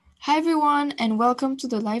Hi, everyone, and welcome to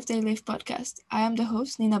the Life They Live podcast. I am the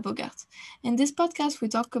host, Nina Bogart. In this podcast, we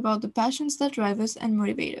talk about the passions that drive us and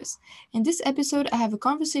motivate us. In this episode, I have a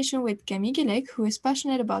conversation with Camille Guellec, who is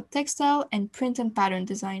passionate about textile and print and pattern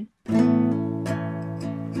design.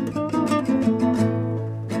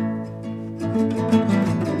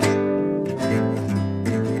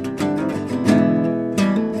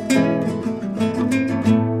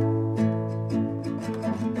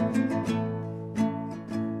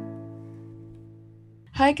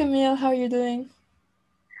 Hi, Camille, how are you doing?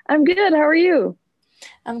 I'm good. How are you?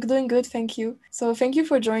 I'm doing good, thank you. So, thank you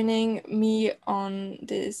for joining me on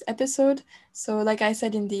this episode. So, like I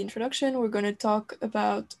said in the introduction, we're going to talk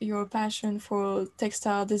about your passion for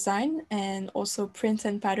textile design and also print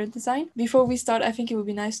and pattern design. Before we start, I think it would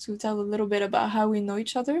be nice to tell a little bit about how we know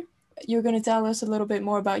each other. You're going to tell us a little bit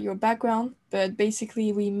more about your background, but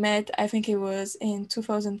basically, we met, I think it was in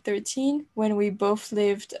 2013 when we both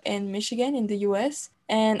lived in Michigan in the US.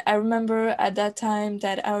 And I remember at that time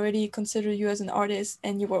that I already considered you as an artist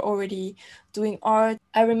and you were already doing art.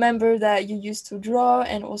 I remember that you used to draw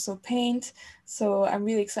and also paint. So I'm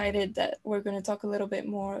really excited that we're going to talk a little bit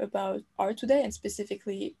more about art today and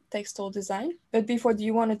specifically textile design. But before, do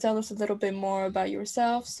you want to tell us a little bit more about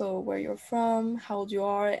yourself? So, where you're from, how old you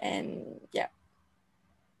are, and yeah.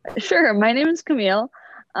 Sure. My name is Camille.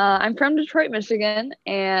 I'm from Detroit, Michigan,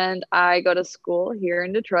 and I go to school here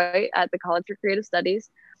in Detroit at the College for Creative Studies.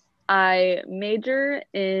 I major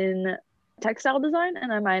in textile design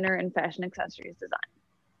and I minor in fashion accessories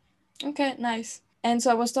design. Okay, nice. And so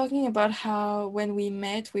I was talking about how when we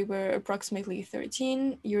met, we were approximately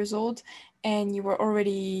 13 years old and you were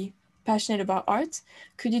already passionate about art.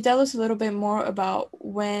 Could you tell us a little bit more about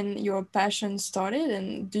when your passion started?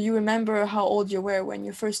 And do you remember how old you were when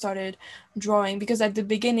you first started drawing? Because at the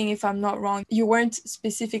beginning, if I'm not wrong, you weren't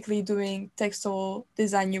specifically doing textile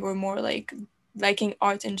design, you were more like liking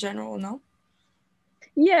art in general, no?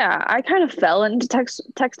 Yeah, I kind of fell into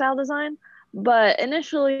textile design, but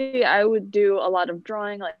initially I would do a lot of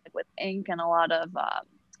drawing, like with ink, and a lot of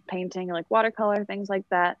painting, like watercolor, things like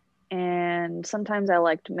that. And sometimes I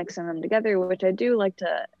liked mixing them together, which I do like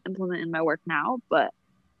to implement in my work now. But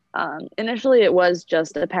initially, it was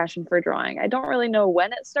just a passion for drawing. I don't really know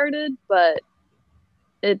when it started, but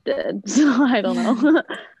it did. So I don't know.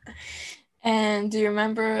 And do you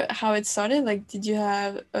remember how it started? Like, did you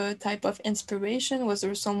have a type of inspiration? Was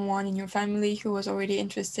there someone in your family who was already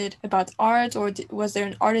interested about art, or was there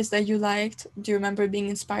an artist that you liked? Do you remember being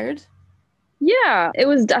inspired? Yeah, it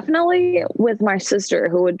was definitely with my sister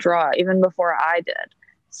who would draw even before I did.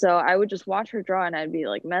 So I would just watch her draw and I'd be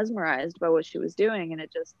like mesmerized by what she was doing. And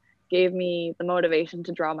it just gave me the motivation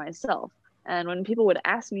to draw myself. And when people would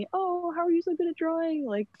ask me, "Oh, how are you so good at drawing?"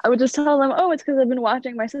 Like, I would just tell them, "Oh, it's because I've been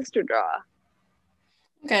watching my sister draw."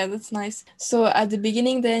 Okay, that's nice. So at the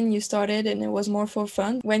beginning, then you started and it was more for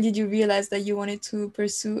fun. When did you realize that you wanted to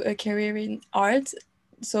pursue a career in art?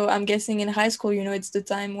 So I'm guessing in high school, it's the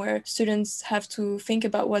time where students have to think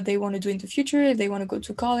about what they want to do in the future, if they want to go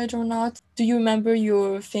to college or not. Do you remember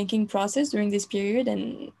your thinking process during this period?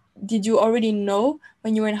 And did you already know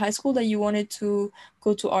when you were in high school that you wanted to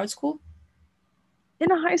go to art school?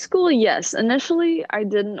 In high school, yes. Initially, I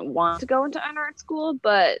didn't want to go into an art school,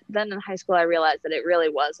 but then in high school, I realized that it really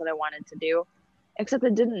was what I wanted to do. Except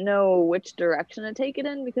I didn't know which direction to take it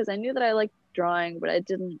in because I knew that I liked drawing, but I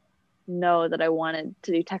didn't know that I wanted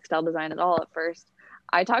to do textile design at all at first.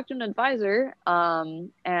 I talked to an advisor,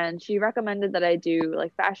 and she recommended that I do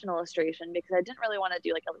like fashion illustration because I didn't really want to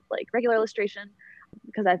do like regular illustration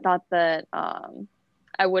because I thought that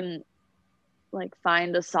I wouldn't like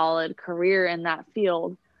find a solid career in that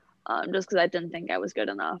field, just because I didn't think I was good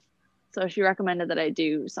enough. So she recommended that I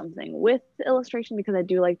do something with illustration because I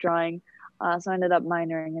do like drawing. So I ended up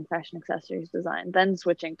minoring in fashion accessories design, then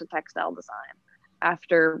switching to textile design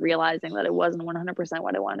after realizing that it wasn't 100%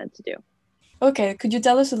 what I wanted to do. Okay, could you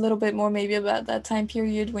tell us a little bit more maybe about that time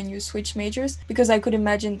period when you switched majors? Because I could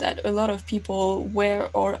imagine that a lot of people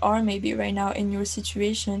were or are maybe right now in your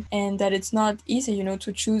situation and that it's not easy,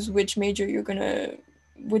 to choose which major you're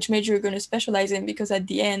gonna specialize in because at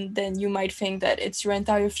the end then you might think that it's your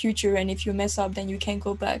entire future and if you mess up then you can't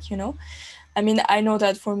go back. I mean, I know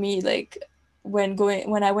that for me, like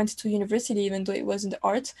when I went to university, even though it wasn't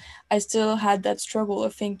art, I still had that struggle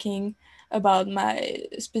of thinking about my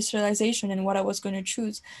specialization and what I was going to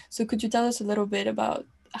choose. So could you tell us a little bit about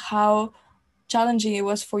how challenging it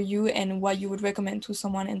was for you and what you would recommend to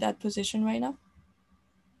someone in that position right now?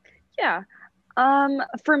 Yeah.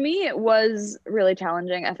 For me, it was really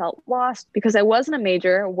challenging. I felt lost because I was in a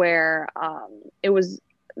major where it was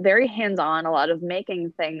very hands on, a lot of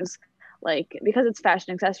making things, like, because it's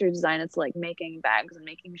fashion accessory design, it's like making bags and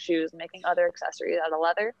making shoes and making other accessories out of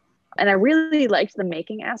leather. And I really liked the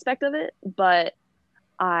making aspect of it, but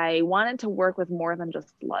I wanted to work with more than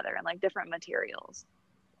just leather and like different materials.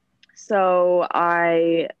 So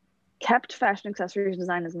I kept fashion accessories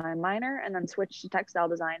design as my minor and then switched to textile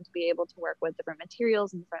design to be able to work with different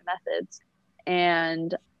materials and different methods.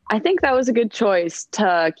 And I think that was a good choice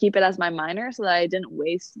to keep it as my minor so that I didn't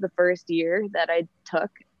waste the first year that I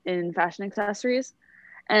took in fashion accessories.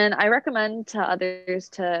 And I recommend to others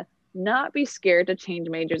to not be scared to change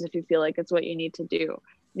majors if you feel like it's what you need to do,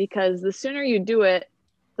 because the sooner you do it,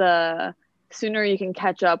 the sooner you can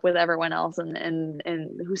catch up with everyone else and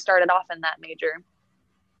who started off in that major.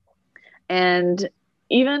 And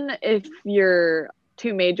even if your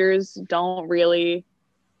two majors don't really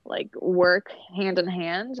like work hand in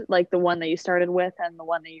hand, like the one that you started with and the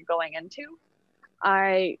one that you're going into,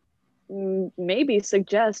 I maybe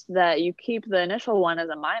suggest that you keep the initial one as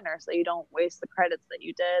a minor so you don't waste the credits that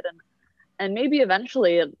you did, and maybe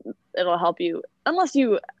eventually it'll help you, unless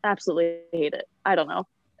you absolutely hate it. I don't know.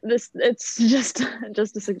 It's just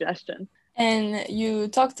a suggestion. And you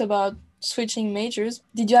talked about switching majors.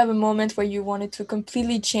 Did you have a moment where you wanted to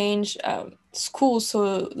completely change school,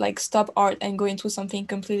 so like stop art and go into something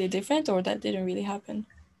completely different, or that didn't really happen?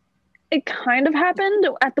 It kind of happened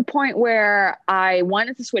at the point where I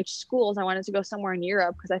wanted to switch schools. I wanted to go somewhere in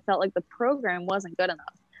Europe because I felt like the program wasn't good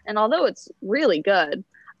enough. And although it's really good,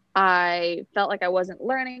 I felt like I wasn't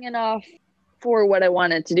learning enough for what I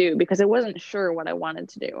wanted to do because I wasn't sure what I wanted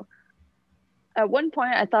to do. At one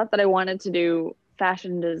point, I thought that I wanted to do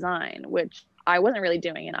fashion design, which I wasn't really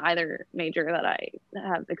doing in either major that I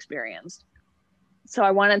have experienced. So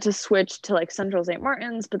I wanted to switch to like Central St.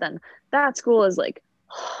 Martin's, but then that school is like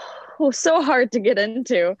so hard to get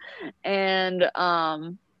into. And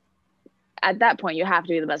at that point, you have to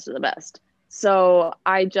be the best of the best. So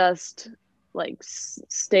I just like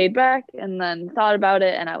stayed back and then thought about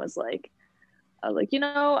it, and I was like,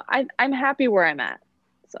 I'm happy where I'm at.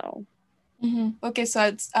 So Okay,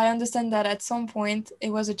 so I understand that at some point it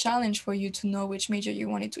was a challenge for you to know which major you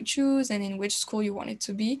wanted to choose and in which school you wanted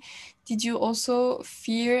to be. Did you also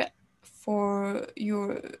fear for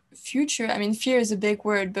your future? I mean, fear is a big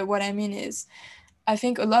word, but what I mean is, I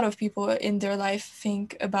think a lot of people in their life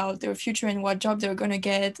think about their future and what job they're gonna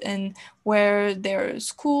get and where their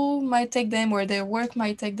school might take them, where their work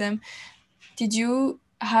might take them. Did you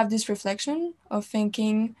have this reflection of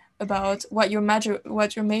thinking about what your major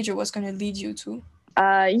was gonna lead you to?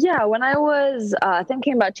 yeah, when I was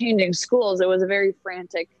thinking about changing schools, it was a very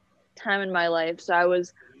frantic time in my life. So I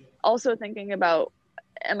was also thinking about,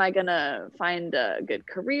 am I going to find a good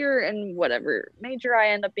career in whatever major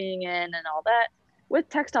I end up being in and all that. With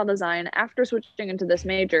textile design, after switching into this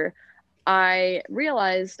major, I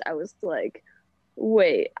realized I was like,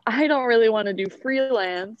 wait, I don't really want to do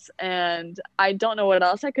freelance and I don't know what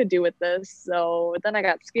else I could do with this. So then I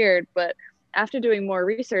got scared. But after doing more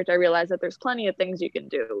research, I realized that there's plenty of things you can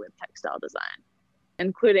do with textile design,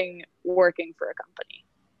 including working for a company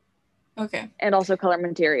Okay. and also color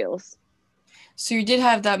materials. So you did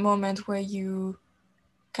have that moment where you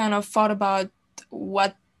kind of thought about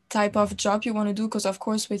what type of job you want to do, because of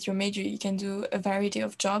course with your major you can do a variety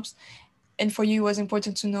of jobs, and for you it was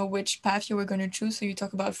important to know which path you were going to choose. So you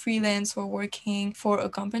talk about freelance or working for a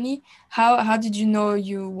company. How did you know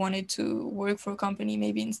you wanted to work for a company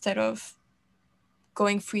maybe instead of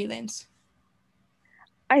going freelance?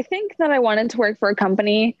 I think that I wanted to work for a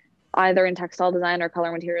company either in textile design or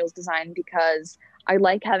color materials design because I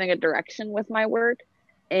like having a direction with my work.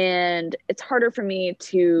 And it's harder for me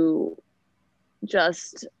to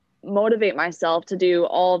just motivate myself to do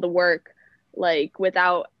all the work like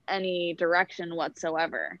without any direction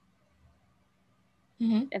whatsoever,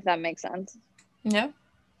 Mm-hmm. if that makes sense. Yeah.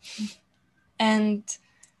 And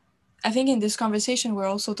I think in this conversation, we're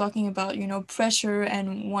also talking about, pressure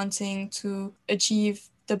and wanting to achieve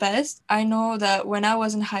the best. I know that when I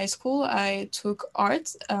was in high school, I took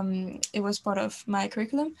art. It was part of my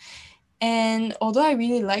curriculum. And although I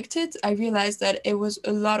really liked it, I realized that it was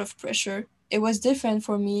a lot of pressure. It was different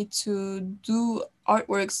for me to do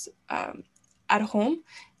artworks at home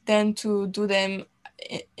than to do them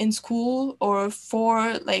in school or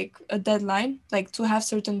for like a deadline, like to have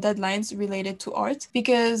certain deadlines related to art,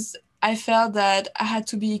 because I felt that I had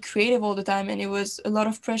to be creative all the time and it was a lot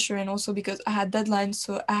of pressure, and also because I had deadlines,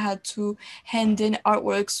 so I had to hand in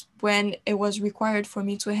artworks when it was required for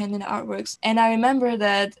me to hand in artworks. And I remember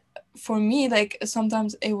that for me, like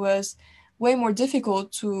sometimes it was way more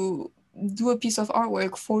difficult to do a piece of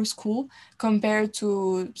artwork for school compared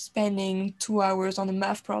to spending 2 hours on a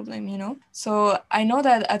math problem, you know? So I know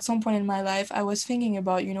that at some point in my life, I was thinking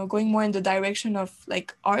about, you know, going more in the direction of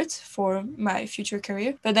like art for my future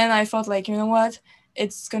career. But then I thought, like, you know what?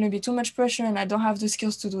 It's going to be too much pressure and I don't have the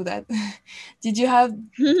skills to do that. Did you have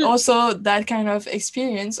also that kind of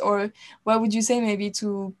experience, or what would you say maybe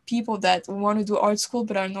to people that want to do art school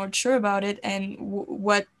but are not sure about it, and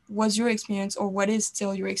what was your experience, or what is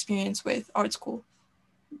still your experience with art school?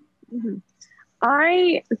 Mhm.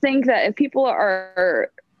 I think that if people are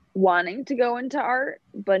wanting to go into art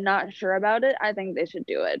but not sure about it, I think they should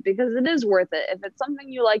do it because it is worth it. If it's something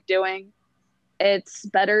you like doing, it's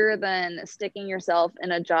better than sticking yourself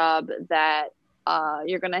in a job that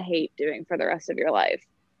you're gonna hate doing for the rest of your life.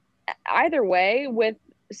 Either way, with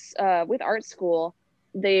art school,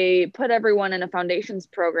 they put everyone in a foundations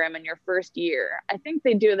program in your first year. I think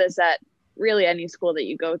they do this at really any school that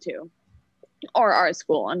you go to, or art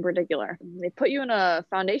school in particular. They put you in a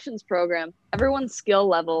foundations program. Everyone's skill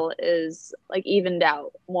level is like evened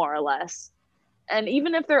out more or less. And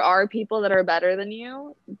even if there are people that are better than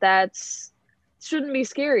you, that's shouldn't be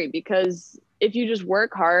scary because if you just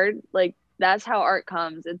work hard, like that's how art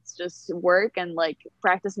comes. It's just work and like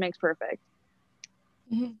practice makes perfect.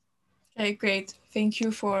 Mhm. Okay, great. Thank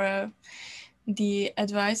you for the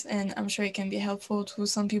advice, and I'm sure it can be helpful to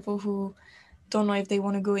some people who don't know if they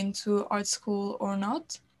want to go into art school or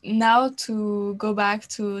not. Now, to go back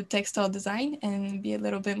to textile design and be a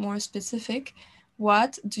little bit more specific,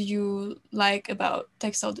 what do you like about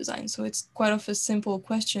textile design? So it's quite of a simple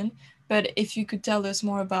question, but if you could tell us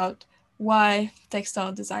more about why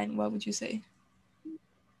textile design, what would you say?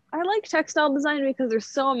 I like textile design because there's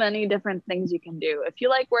so many different things you can do. If you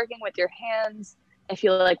like working with your hands, if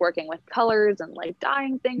you like working with colors and like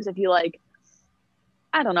dyeing things, if you like,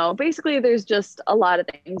 I don't know, basically there's just a lot of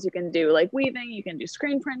things you can do, like weaving, you can do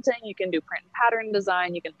screen printing, you can do print and pattern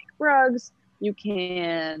design, you can make rugs, you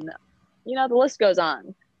can, the list goes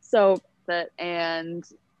on. So that, and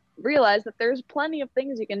realize that there's plenty of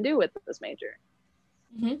things you can do with this major.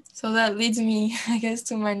 So that leads me, I guess,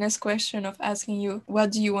 to my next question of asking you,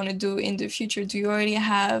 what do you want to do in the future? Do you already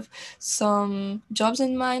have some jobs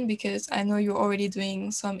in mind? Because I know you're already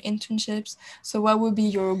doing some internships. So what would be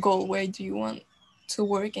your goal? Where do you want to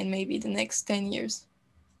work in maybe the next 10 years?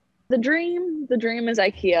 The dream is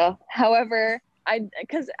IKEA. However,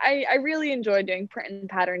 I really enjoy doing print and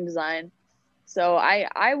pattern design. So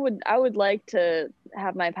I would like to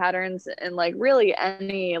have my patterns in like really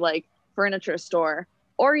any like furniture store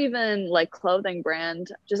or even like clothing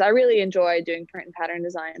brand. Just I really enjoy doing print and pattern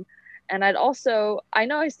design. And I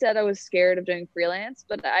know I said I was scared of doing freelance,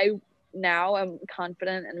 but I now am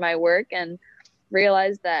confident in my work and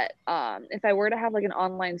realize that if I were to have like an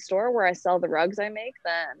online store where I sell the rugs I make,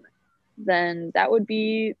 then that would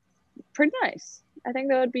be pretty nice. I think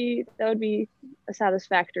that would be a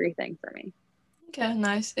satisfactory thing for me. Okay,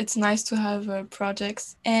 nice. It's nice to have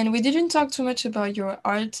projects. And we didn't talk too much about your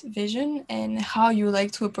art vision and how you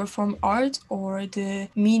like to perform art or the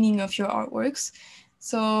meaning of your artworks.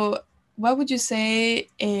 So, what would you say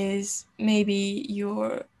is maybe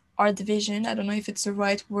your art vision? I don't know if it's the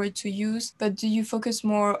right word to use, but do you focus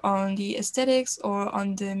more on the aesthetics or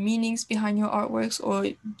on the meanings behind your artworks, or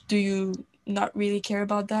do you not really care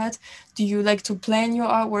about that? Do you like to plan your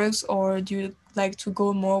artworks, or do you like to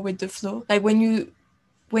go more with the flow? Like when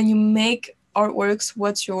you make artworks,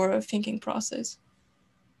 what's your thinking process?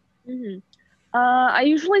 Mm-hmm. I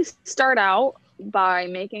usually start out by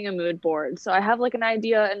making a mood board. So I have like an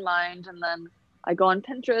idea in mind, and then I go on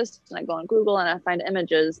Pinterest and I go on Google and I find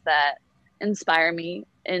images that inspire me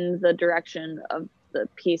in the direction of the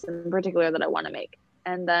piece in particular that I want to make.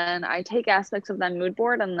 And then I take aspects of that mood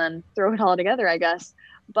board and then throw it all together, I guess.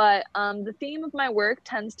 But the theme of my work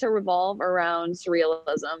tends to revolve around surrealism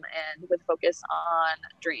and with focus on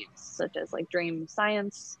dreams, such as like dream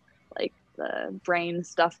science, like the brain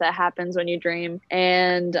stuff that happens when you dream,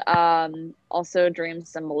 and also dream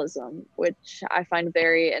symbolism, which I find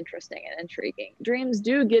very interesting and intriguing. Dreams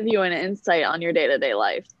do give you an insight on your day to day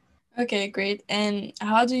life. Okay, great. And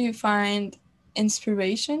how do you find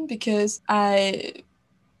inspiration? Because I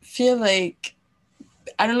feel like,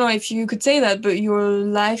 I don't know if you could say that, but your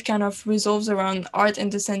life kind of revolves around art in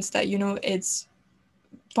the sense that, you know, it's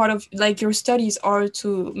part of like your studies are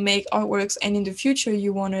to make artworks, and in the future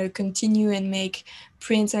you want to continue and make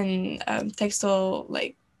prints and textile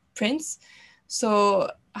like prints. So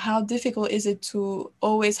how difficult is it to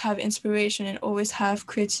always have inspiration and always have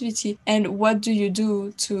creativity, and what do you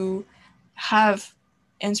do to have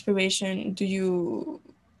inspiration? Do you,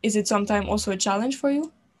 is it sometimes also a challenge for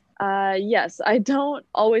you? Yes, I don't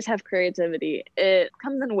always have creativity. It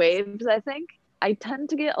comes in waves, I think. I tend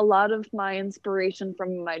to get a lot of my inspiration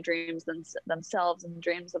from my dreams themselves and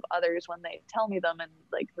dreams of others when they tell me them, and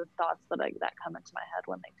like the thoughts that come into my head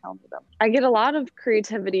when they tell me them. I get a lot of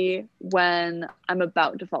creativity when I'm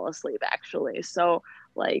about to fall asleep, actually. So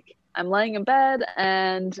like I'm laying in bed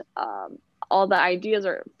and all the ideas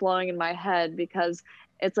are flowing in my head because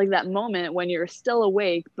it's like that moment when you're still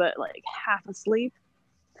awake but like half asleep,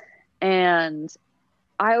 and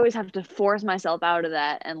I always have to force myself out of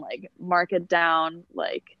that and like mark it down,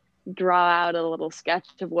 like draw out a little sketch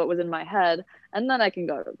of what was in my head, and then I can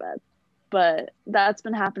go to bed. But that's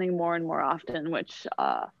been happening more and more often, which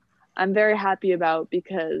I'm very happy about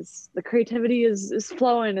because the creativity is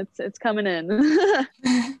flowing. It's coming in.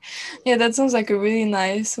 Yeah, that sounds like a really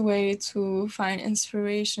nice way to find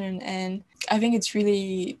inspiration, and I think it's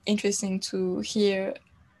really interesting to hear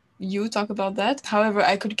you talk about that. However,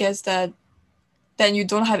 I could guess that then you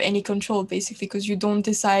don't have any control basically because you don't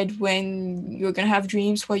decide when you're gonna have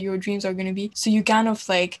dreams, what your dreams are gonna be. So you kind of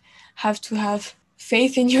like have to have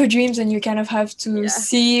faith in your dreams and you kind of have to Yeah.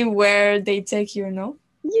 see where they take you, no?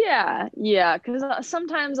 Yeah, because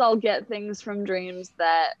sometimes I'll get things from dreams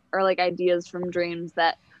that are like ideas from dreams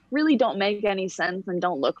that really don't make any sense and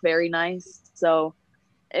don't look very nice. So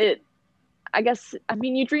it, I guess, I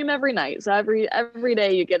mean, you dream every night, so every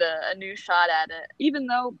day you get a new shot at it. Even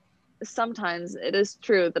though sometimes it is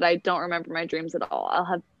true that I don't remember my dreams at all. I'll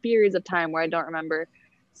have periods of time where I don't remember.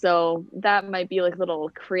 So that might be like a little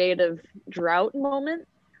creative drought moment,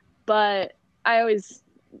 but I always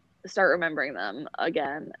start remembering them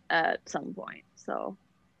again at some point. So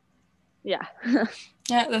yeah.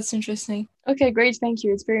 Yeah, that's interesting. Okay, great. Thank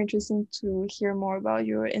you. It's very interesting to hear more about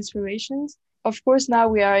your inspirations. Of course, now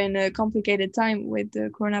we are in a complicated time with the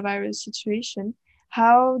coronavirus situation.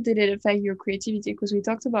 How did it affect your creativity? Because we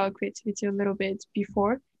talked about creativity a little bit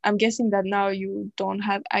before. I'm guessing that now you don't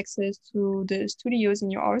have access to the studios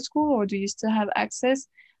in your art school, or do you still have access?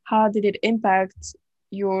 How did it impact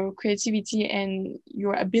your creativity and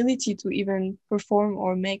your ability to even perform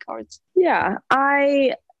or make art? Yeah,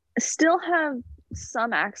 I still have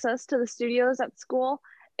some access to the studios at school.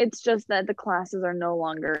 It's just that the classes are no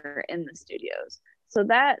longer in the studios. So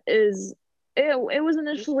that is it was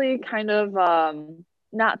initially kind of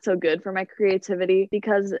not so good for my creativity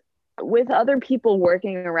because with other people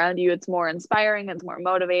working around you, it's more inspiring, it's more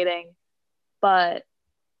motivating. But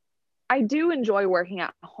I do enjoy working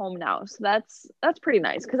at home now. So that's pretty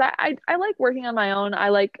nice because I like working on my own. I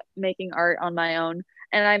like making art on my own.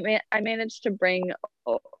 And I managed to bring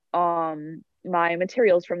my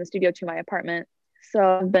materials from the studio to my apartment. So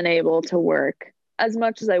I've been able to work as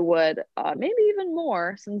much as I would, maybe even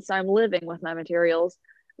more since I'm living with my materials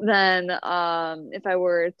than if I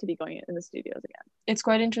were to be going in the studios again. It's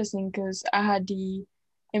quite interesting because I had the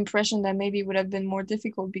impression that maybe it would have been more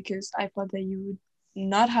difficult because I thought that you would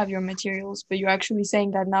not have your materials, but you're actually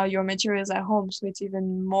saying that now your materials at home, so it's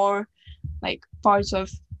even more like parts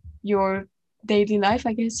of your daily life,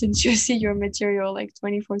 I guess, since you see your material like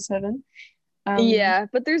 24/7. Um, Yeah,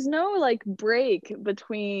 but there's no like break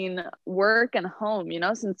between work and home,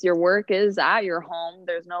 since your work is at your home,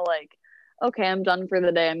 there's no like, okay, I'm done for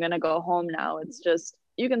the day. I'm gonna go home now. It's just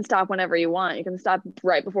you can stop whenever you want. You can stop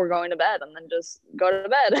right before going to bed and then just go to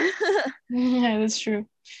bed. yeah, that's true.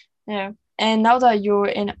 Yeah. And now that you're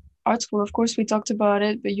in art school, of course, we talked about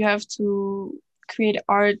it, but you have to create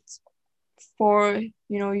art for,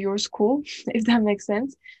 your school, if that makes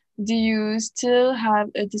sense. Do you still have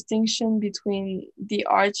a distinction between the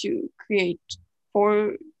art you create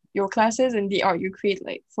for your classes and the art you create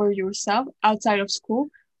like for yourself outside of school?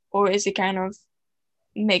 Or is it kind of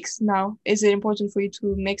mixed now? Is it important for you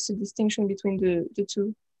to mix the distinction between the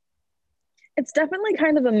two? It's definitely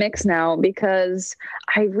kind of a mix now because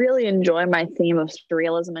I really enjoy my theme of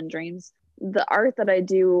surrealism and dreams. The art that I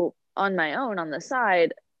do on my own on the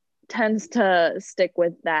side tends to stick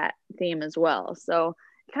with that theme as well. So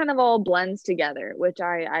it kind of all blends together, which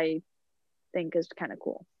I think is kind of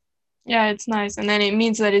cool. Yeah, it's nice. And then it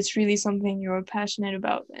means that it's really something you're passionate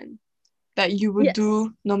about and that you would Yes.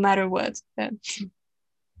 do no matter what. Yeah.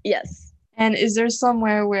 Yes. And is there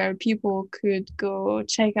somewhere where people could go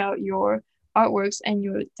check out your artworks and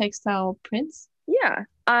your textile prints? Yeah.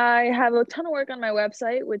 I have a ton of work on my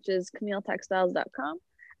website, which is camilletextiles.com.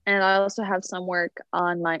 And I also have some work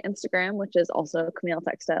on my Instagram, which is also Camille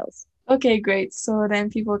Textiles. Okay, great. So then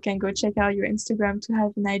people can go check out your Instagram to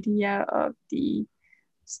have an idea of the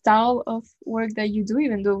style of work that you do,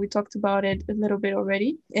 even though we talked about it a little bit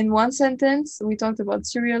already. In one sentence, we talked about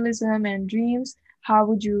surrealism and dreams. how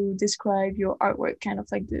would you describe your artwork? Kind of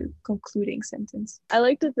like the concluding sentence. I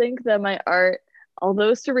like to think that my art,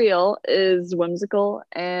 although surreal, is whimsical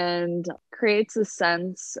and creates a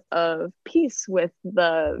sense of peace with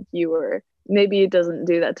the viewer. Maybe it doesn't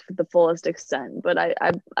do that to the fullest extent, but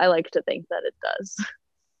I like to think that it does.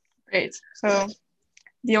 Great. So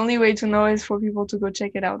the only way to know is for people to go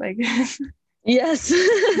check it out, I guess. Yes.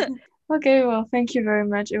 Okay, well, thank you very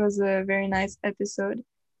much. It was a very nice episode.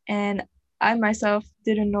 And I myself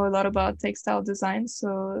didn't know a lot about textile design,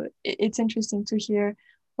 so it's interesting to hear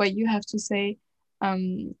what you have to say.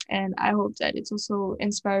 And I hope that it's also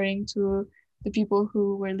inspiring to the people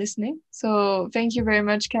who were listening. So thank you very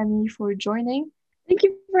much, Camille, for joining. Thank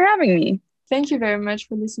you for having me. Thank you very much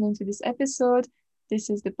for listening to this episode. This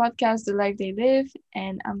is the podcast, The Life They Live,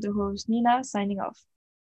 and I'm the host, Nina, signing off.